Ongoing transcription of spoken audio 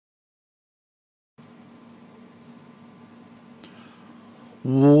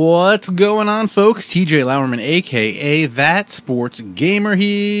What's going on, folks? TJ Lauerman, a.k.a. That Sports Gamer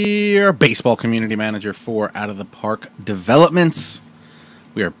here, baseball community manager for Out of the Park Developments.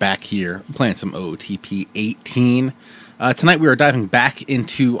 We are back here playing some OOTP 18. Tonight we are diving back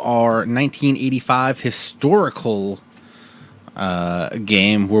into our 1985 historical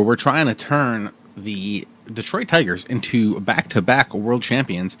game where we're trying to turn the Detroit Tigers into back-to-back world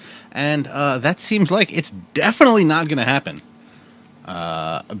champions, and that seems like it's definitely not going to happen.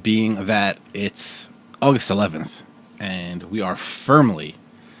 Being that it's August 11th, and we are firmly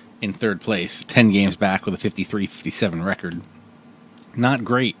in third place, 10 games back with a 53-57 record. Not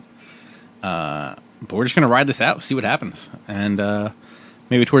great. But we're just going to ride this out, see what happens. And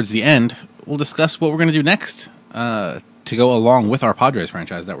maybe towards the end, we'll discuss what we're going to do next to go along with our Padres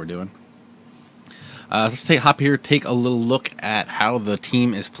franchise that we're doing. Let's hop here, take a little look at how the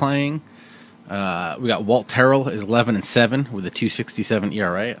team is playing. We got Walt Terrell is 11-7 with a 2.67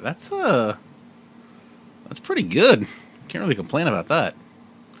 ERA. That's pretty good. Can't really complain about that.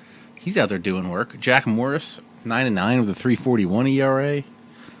 He's out there doing work. Jack Morris 9-9 with a 3.41 ERA.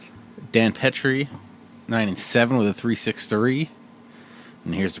 Dan Petrie 9-7 with a 3.63.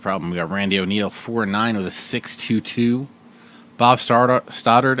 And here's the problem: we got Randy O'Neal 4-9 with a 6.22. Bob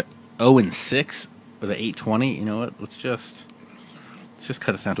Stoddard 0-6 with a 8.20. You know what? Let's just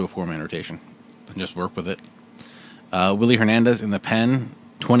cut us down to a 4-man rotation and just work with it. Willie Hernandez in the pen,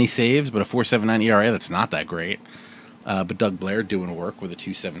 20 saves, but a 4.79 ERA. That's not that great. But Doug Blair doing work with a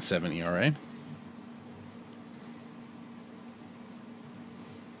 2.77 ERA.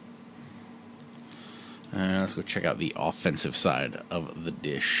 Let's go check out the offensive side of the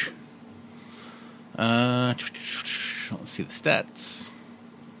dish. Let's see the stats.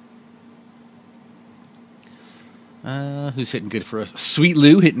 Who's hitting good for us? Sweet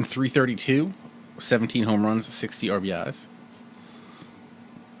Lou hitting 332, 17 home runs, 60 RBIs.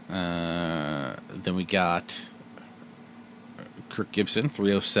 Then we got Kirk Gibson,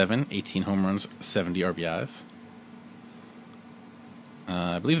 307, 18 home runs, 70 RBIs.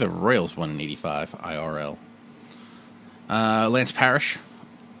 I believe the Royals won in 85 IRL. Lance Parrish,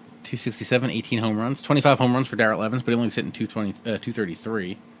 267, 18 home runs, 25 home runs for Darrell Evans, but he only hitting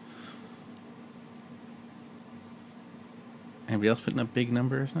 233. Anybody else putting up big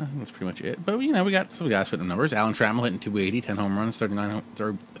numbers? No, that's pretty much it. But, you know, we got some guys putting up numbers. Alan Trammell hitting 280, 10 home runs, 39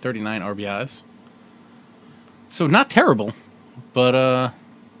 RBIs. So not terrible, but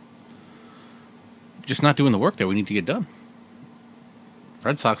just not doing the work that we need to get done.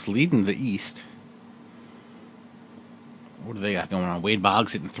 Red Sox leading the East. What do they got going on? Wade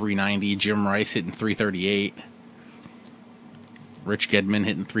Boggs hitting 390, Jim Rice hitting 338, Rich Gedman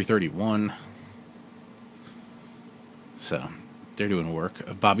hitting 331. So they're doing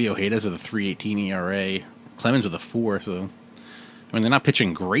work. Bobby Ojeda's with a 3.18 ERA. Clemens with a 4. So, I mean, they're not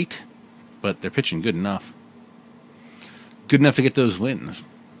pitching great, but they're pitching good enough. Good enough to get those wins.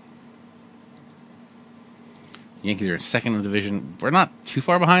 The Yankees are in second in the division. We're not too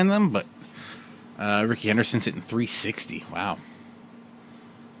far behind them, but Ricky Henderson's hitting 360. Wow.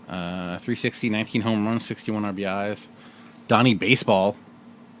 360, 19 home runs, 61 RBIs. Donnie Baseball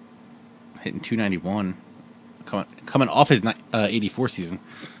hitting 291. Coming off his 84 season,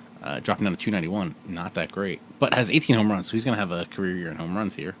 dropping down to 291. Not that great, but has 18 home runs, so he's going to have a career year in home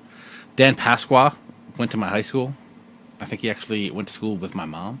runs here. Dan Pasqua went to my high school. I think he actually went to school with my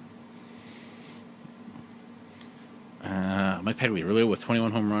mom. Mike Pagliarulo with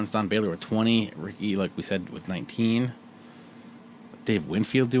 21 home runs. Don Baylor with 20. Ricky, like we said, with 19. Dave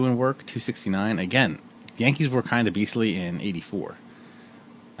Winfield doing work, 269. Again, the Yankees were kind of beastly in 84.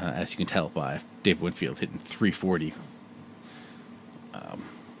 As you can tell by Dave Winfield hitting 340. And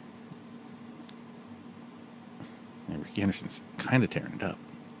Ricky Henderson's kind of tearing it up.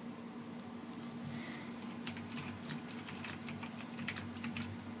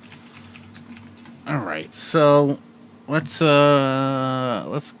 All right, so let's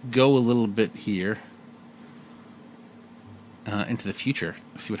go a little bit here into the future.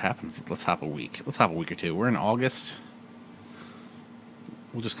 See what happens. Let's hop a week. Let's hop a week or two. We're in August.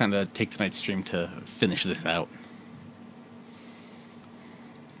 We'll just kind of take tonight's stream to finish this out.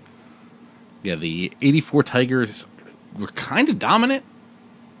 Yeah, the 84 Tigers were kind of dominant.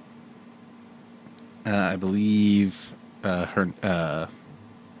 I believe Willie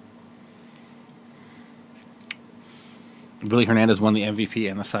Hernandez won the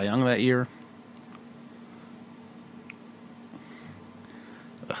MVP and the Cy Young that year.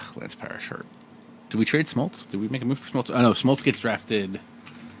 Lance Parrish hurt. Did we trade Smoltz? Did we make a move for Smoltz? Oh, no, Smoltz gets drafted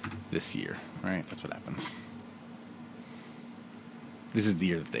this year, right? That's what happens. This is the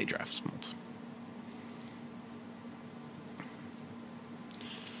year that they draft Smoltz.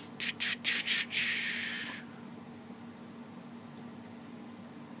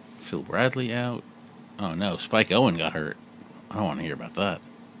 Phil Bradley out. Oh no, Spike Owen got hurt. I don't want to hear about that.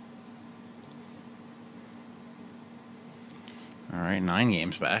 All right, 9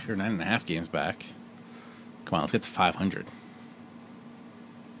 games back, or 9.5 games back. Come on, let's get to 500.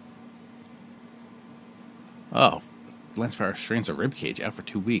 Oh, Lance Power strains a rib cage, out for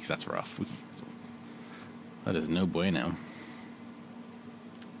 2 weeks. That's rough. That is no bueno.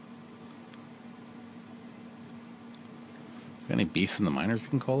 Got any beasts in the minors we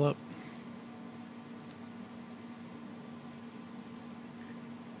can call up?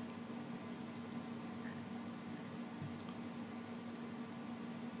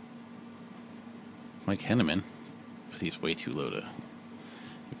 Mike Henneman, but he's way too low to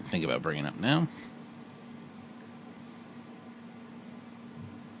even think about bringing up now.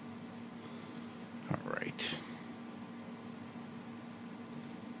 All right.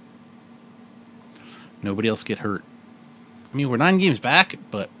 Nobody else get hurt. I mean, we're 9 games back,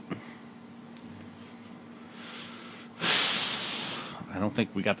 but I don't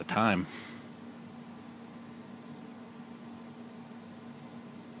think we got the time.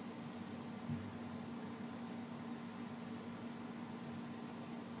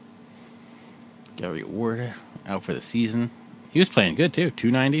 Gary Ward out for the season. He was playing good, too.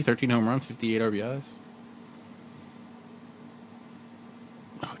 290, 13 home runs, 58 RBIs.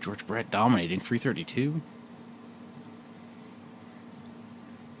 Oh, George Brett dominating, 332.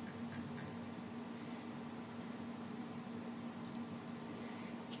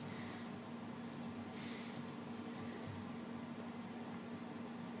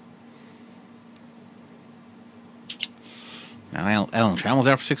 Now Alan Trammell's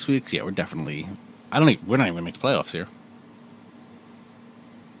out for 6 weeks. Yeah, we're definitely... we're not even going to make the playoffs here.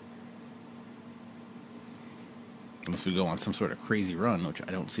 Unless we go on some sort of crazy run, which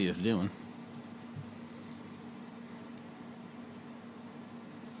I don't see us doing.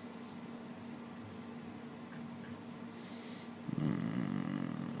 I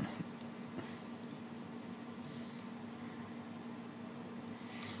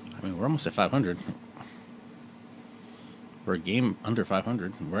mean, we're almost at 500. We're a game under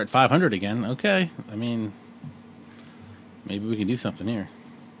 500. We're at 500 again. Okay. I mean, maybe we can do something here.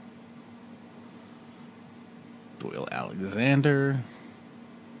 Doyle Alexander.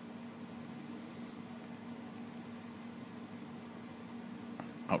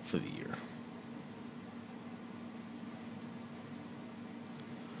 Out for the year.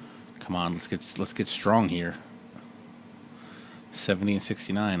 Come on, let's get strong here. 70 and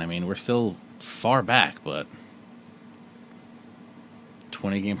 69. I mean, we're still far back, but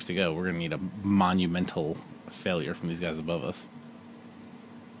 20 games to go. We're going to need a monumental failure from these guys above us.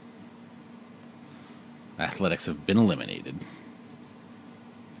 Athletics have been eliminated.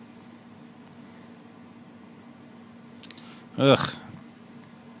 Ugh.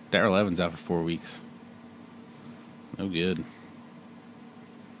 Darrell Evans out for 4 weeks. No good.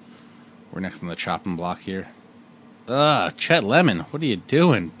 We're next on the chopping block here. Chet Lemon, what are you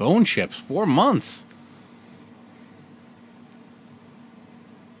doing? Bone chips, 4 months.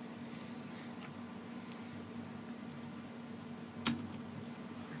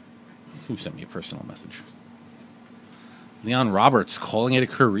 Who sent me a personal message? Leon Roberts calling it a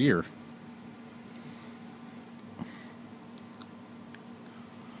career.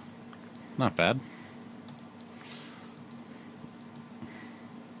 Not bad.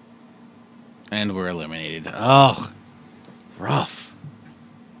 And we're eliminated. Oh, rough.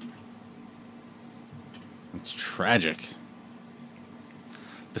 It's tragic.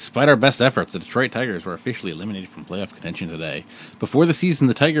 Despite our best efforts, the Detroit Tigers were officially eliminated from playoff contention today. Before the season,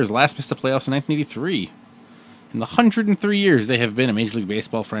 the Tigers last missed the playoffs in 1983. In the 103 years they have been a Major League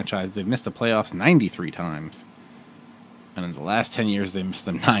Baseball franchise, they've missed the playoffs 93 times. And in the last 10 years, they missed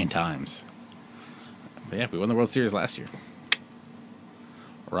them 9 times. But yeah, we won the World Series last year.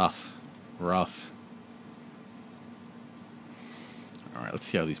 Rough. Rough. All right, let's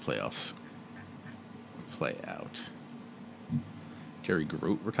see how these playoffs play out. Jerry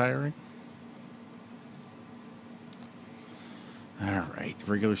Grote retiring. All right,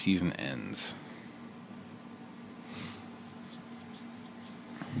 regular season ends.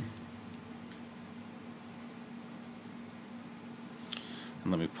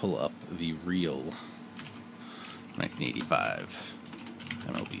 And let me pull up the real 1985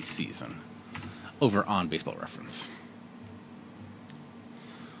 MLB season over on Baseball Reference.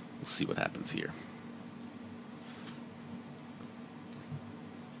 We'll see what happens here.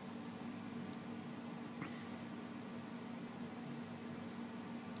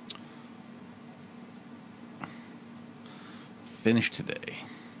 Finished today.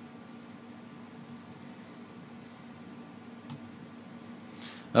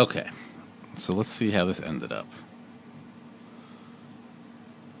 Okay, so let's see how this ended up.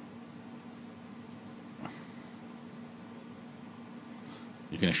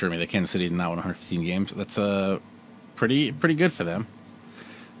 You can assure me that Kansas City did not win 115 games. That's pretty good for them.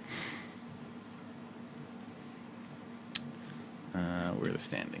 Where are the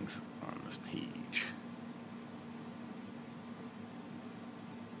standings on this page?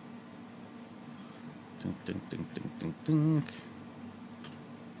 Dunk, dunk, dunk, dunk, dunk, dunk.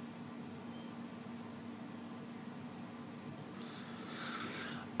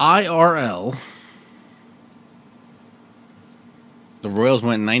 IRL. The Royals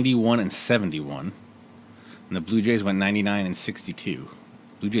went 91-71, and the Blue Jays went 99-62.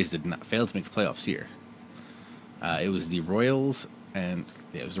 Blue Jays did not fail to make the playoffs here. It was the Royals and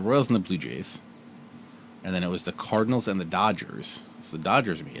the Blue Jays, and then it was the Cardinals and the Dodgers. So the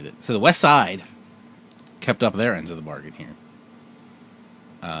Dodgers made it. So the West Side kept up their ends of the bargain here.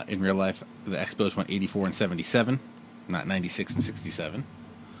 In real life, the Expos went 84-77, not 96-67,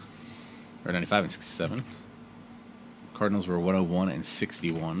 or 95-67. Cardinals were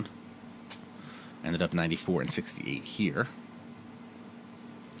 101-61. Ended up 94-68 here.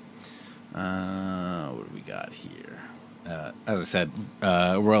 What do we got here? As I said,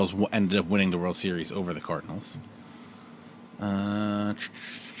 Royals ended up winning the World Series over the Cardinals.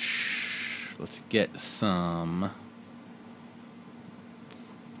 Let's get some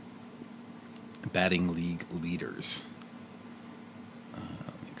batting league leaders. Let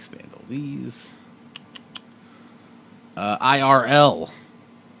me expand all these. IRL,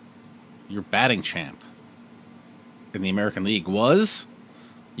 your batting champ in the American League was,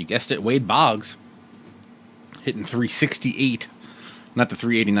 you guessed it, Wade Boggs, hitting 368. Not the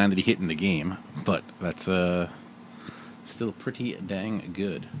 389 that he hit in the game, but that's still pretty dang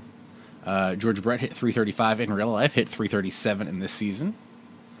good. George Brett hit 335 in real life, hit 337 in this season.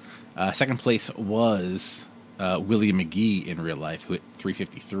 Second place was Willie McGee in real life, who hit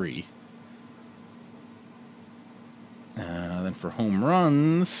 353. Then for home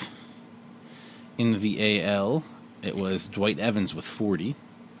runs in the AL, it was Dwight Evans with 40,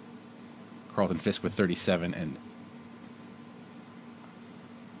 Carlton Fisk with 37, and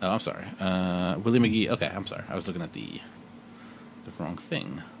I'm sorry, Willie McGee. Okay, I'm sorry, I was looking at the wrong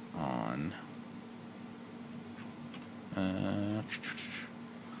thing on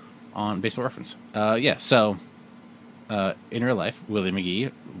Baseball Reference. Yeah, so in real life, Willie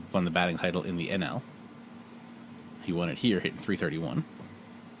McGee won the batting title in the NL. He won it here, hitting 331.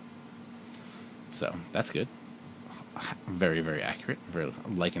 So that's good. Very, very accurate. Very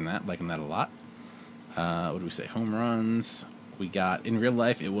liking that a lot. What do we say? Home runs. We got in real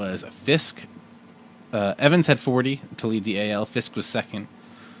life. It was Fisk. Evans had 40 to lead the AL. Fisk was second.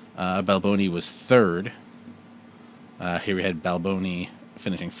 Balboni was third. Here we had Balboni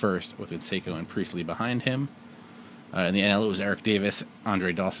finishing first with Canseco and Priestley behind him. In the NL, it was Eric Davis,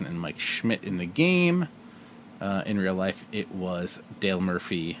 Andre Dawson, and Mike Schmidt in the game. In real life, it was Dale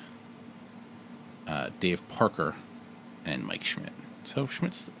Murphy, Dave Parker, and Mike Schmidt. So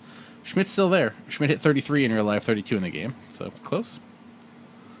Schmidt's still there. Schmidt hit 33 in real life, 32 in the game. So close.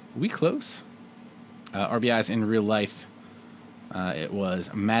 We close. RBIs in real life, it was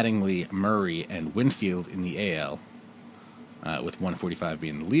Mattingly, Murray, and Winfield in the AL, with 145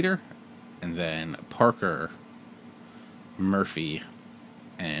 being the leader. And then Parker, Murphy,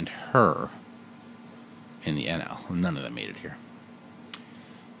 and Herr in the NL. None of them made it here.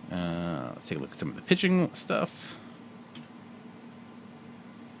 Let's take a look at some of the pitching stuff.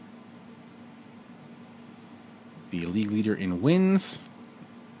 The league leader in wins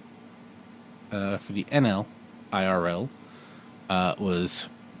for the NL IRL was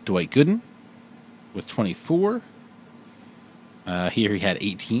Dwight Gooden with 24. Here he had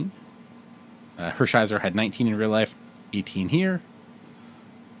 18. Hershiser had 19 in real life, 18 here.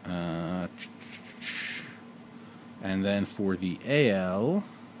 And then for the AL,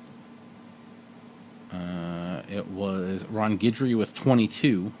 it was Ron Guidry with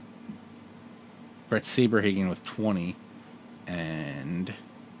 22, Brett Saberhagen with 20, and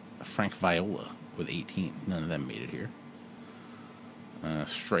Frank Viola with 18. None of them made it here.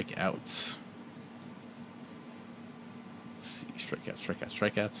 Strikeouts. Let's see.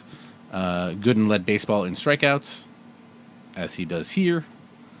 Strikeouts. Gooden led baseball in strikeouts, as he does here.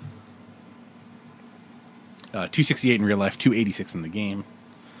 268 in real life, 286 in the game.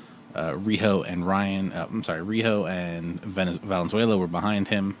 Rijo and Valenzuela were behind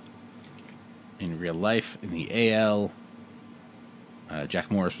him in real life. In the AL,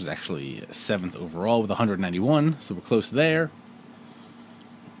 Jack Morris was actually 7th overall with 191, so we're close there.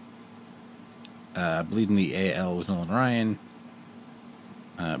 Leading the AL was Nolan Ryan.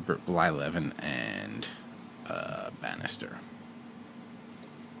 Blyleven and Bannister.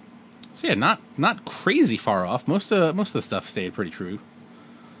 So yeah, not crazy far off. Most of the stuff stayed pretty true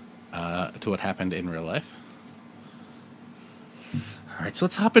to what happened in real life. All right, so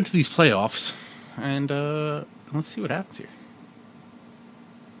let's hop into these playoffs and let's see what happens here.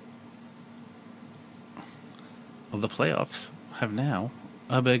 Well, the playoffs have now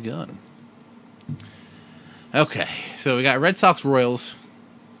begun. Okay, so we got Red Sox Royals,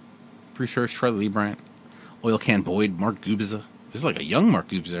 Bruce Hurst, Charlie Leibrandt, Oil Can Boyd, Mark Gubza. This is like a young Mark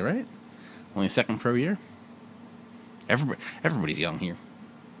Gubza, right? Only a second pro year. Everybody's young here.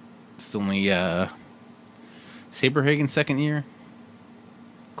 It's only Saberhagen's second year.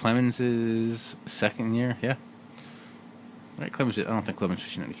 Clemens' second year, yeah. Right, Clemens. I don't think Clemens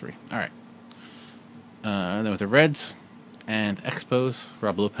was 93. All right. Then with the Reds and Expos,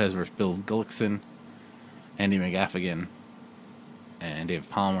 Rob Lopez versus Bill Gullickson, Andy McGaffigan, and Dave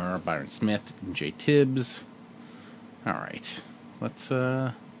Palmer, Byron Smith, and Jay Tibbs. All right, let's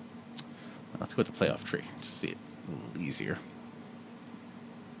go to the playoff tree to see it a little easier.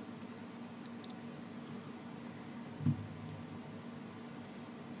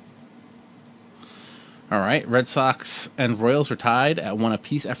 All right, Red Sox and Royals are tied at 1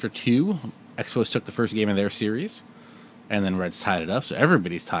 apiece after 2. Expos took the first game of their series, and then Reds tied it up. So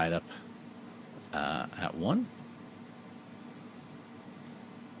everybody's tied up at 1.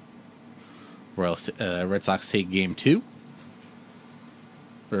 Red Sox take game 2,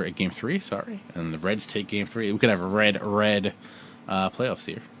 or game 3, sorry, and the Reds take game 3. We could have a red playoffs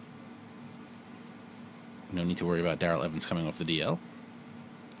here. No need to worry about Darrell Evans coming off the DL.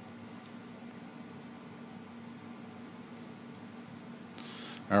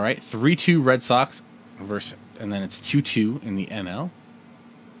 All right, 3-2 Red Sox versus, and then it's 2-2 in the NL.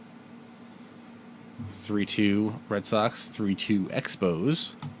 3-2 Red Sox, 3-2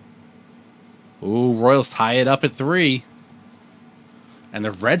 Expos. Ooh, Royals tie it up at 3. And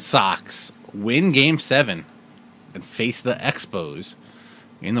the Red Sox win Game 7 and face the Expos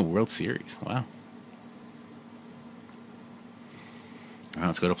in the World Series. Wow. Now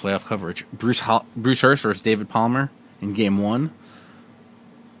let's go to playoff coverage. Bruce Hurst versus David Palmer in Game 1.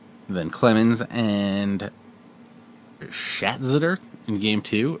 Then Clemens and Schatzeder in Game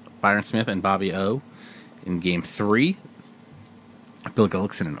 2. Byron Smith and Bobby O in Game 3. Bill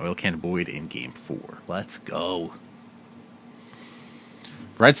Gullickson and Oil Can Boyd in Game 4. Let's go.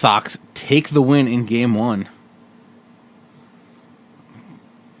 Red Sox take the win in Game 1.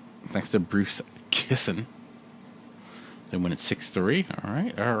 Thanks to Bruce Kissin. They win at 6-3.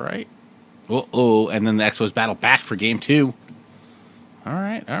 All right. Uh-oh. And then the Expos battle back for Game 2. All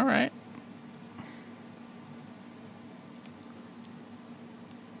right.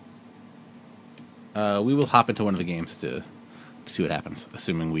 We will hop into one of the games to see what happens,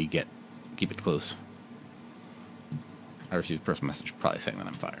 assuming we keep it close. I received a personal message probably saying that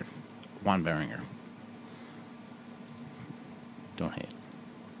I'm fired. Juan Beringer. Don't hate.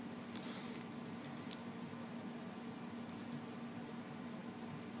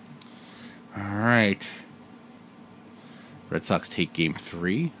 All right. Red Sox take Game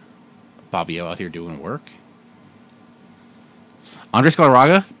 3. Bobby O out here doing work. Andres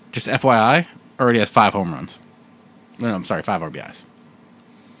Galarraga, just FYI, already has 5 home runs. No, I'm sorry, 5 RBIs.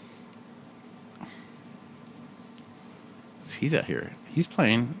 He's out here. He's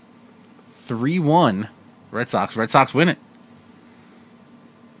playing 3-1 Red Sox. Red Sox win it.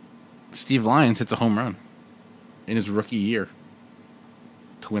 Steve Lyons hits a home run in his rookie year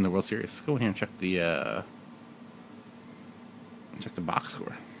to win the World Series. Let's go in here and check the box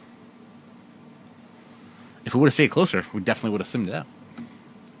score. If it would have stayed closer, we definitely would have simmed it out.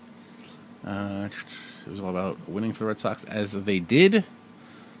 It was all about winning for the Red Sox, as they did.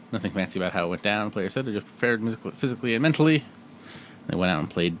 Nothing fancy about how it went down. Players said they just prepared physically and mentally. They went out and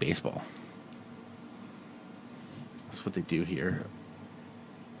played baseball. That's what they do here.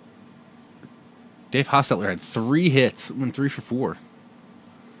 Dave Hostetler had 3 hits, went 3 for 4.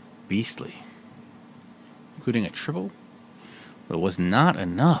 Beastly. Including a triple. But it was not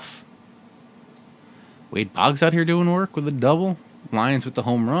enough. Wade Boggs out here doing work with a double. Lions with the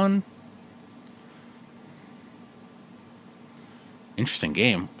home run. Interesting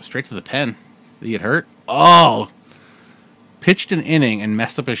game. Straight to the pen. Did he get hurt? Oh! Pitched an inning and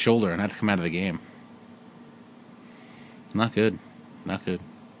messed up his shoulder and had to come out of the game. Not good.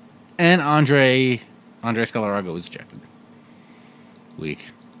 And Andres Galarraga was ejected. Weak.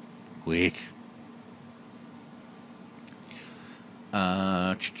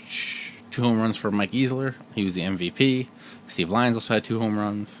 2 home runs for Mike Easler. He was the MVP. Steve Lyons also had 2 home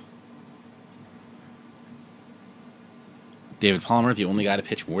runs. David Palmer, the only guy to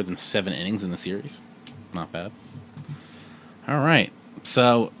pitch more than 7 innings in the series. Not bad. All right.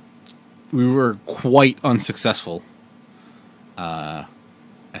 So we were quite unsuccessful at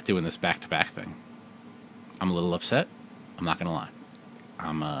doing this back-to-back thing. I'm a little upset. I'm not going to lie.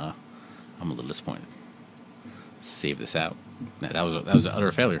 I'm a little disappointed. Save this out. That was an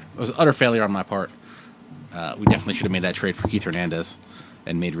utter failure. It was an utter failure on my part. We definitely should have made that trade for Keith Hernandez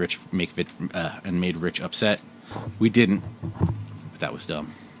and made Rich upset. We didn't, but that was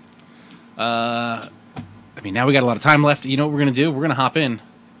dumb. I mean, now we got a lot of time left. You know what we're gonna do? We're gonna hop in.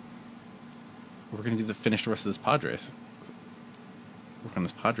 We're gonna finish the rest of this Padres. Work on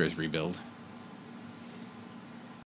this Padres rebuild.